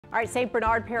All right, St.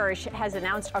 Bernard Parish has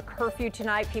announced a curfew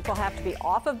tonight. People have to be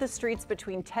off of the streets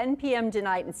between 10 p.m.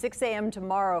 tonight and 6 a.m.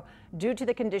 tomorrow due to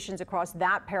the conditions across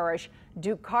that parish.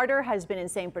 Duke Carter has been in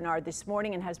St. Bernard this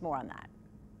morning and has more on that.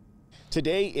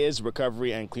 Today is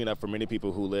recovery and cleanup for many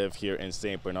people who live here in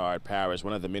St. Bernard Parish,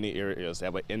 one of the many areas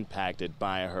that were impacted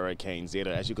by Hurricane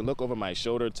Zeta. As you can look over my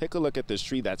shoulder, take a look at this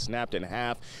tree that snapped in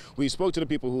half. We spoke to the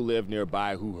people who live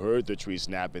nearby who heard the tree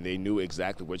snap, and they knew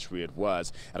exactly which tree it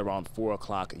was at around 4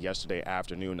 o'clock yesterday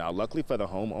afternoon. Now, luckily for the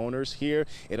homeowners here,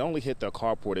 it only hit their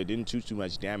carport. It didn't do too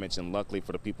much damage, and luckily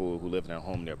for the people who live in their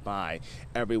home nearby,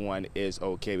 everyone is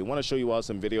okay. We want to show you all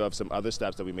some video of some other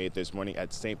steps that we made this morning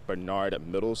at St. Bernard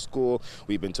Middle School.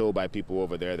 We've been told by people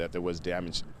over there that there was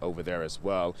damage over there as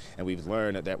well, and we've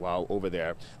learned that while over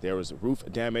there was roof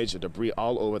damage, debris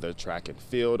all over the track and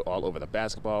field, all over the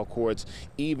basketball courts,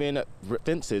 even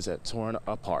fences torn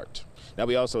apart. Now,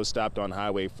 we also stopped on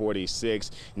Highway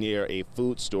 46 near a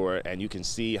food store, and you can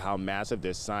see how massive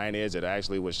this sign is. It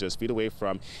actually was just feet away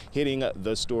from hitting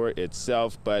the store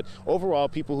itself. But overall,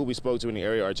 people who we spoke to in the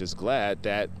area are just glad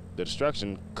that the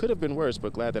destruction could have been worse,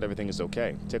 but glad that everything is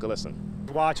okay. Take a listen.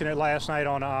 Watching it last night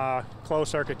on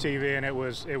closed circuit TV, and it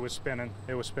was spinning.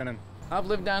 It was spinning. I've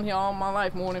lived down here all my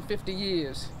life, more than 50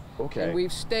 years. Okay. And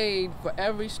we've stayed for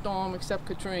every storm except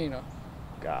Katrina.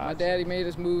 God. My daddy made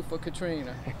us move for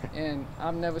Katrina, and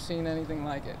I've never seen anything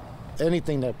like it.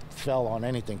 Anything that fell on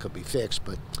anything could be fixed,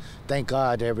 but thank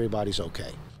God everybody's okay.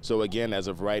 So again, as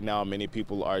of right now, many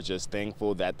people are just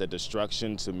thankful that the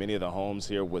destruction to many of the homes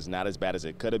here was not as bad as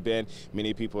it could have been.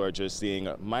 Many people are just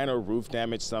seeing minor roof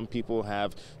damage. Some people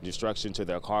have destruction to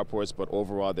their carports, but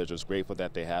overall, they're just grateful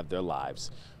that they have their lives.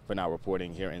 For now,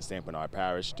 reporting here in St. Bernard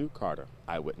Parish, Duke Carter,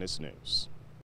 Eyewitness News.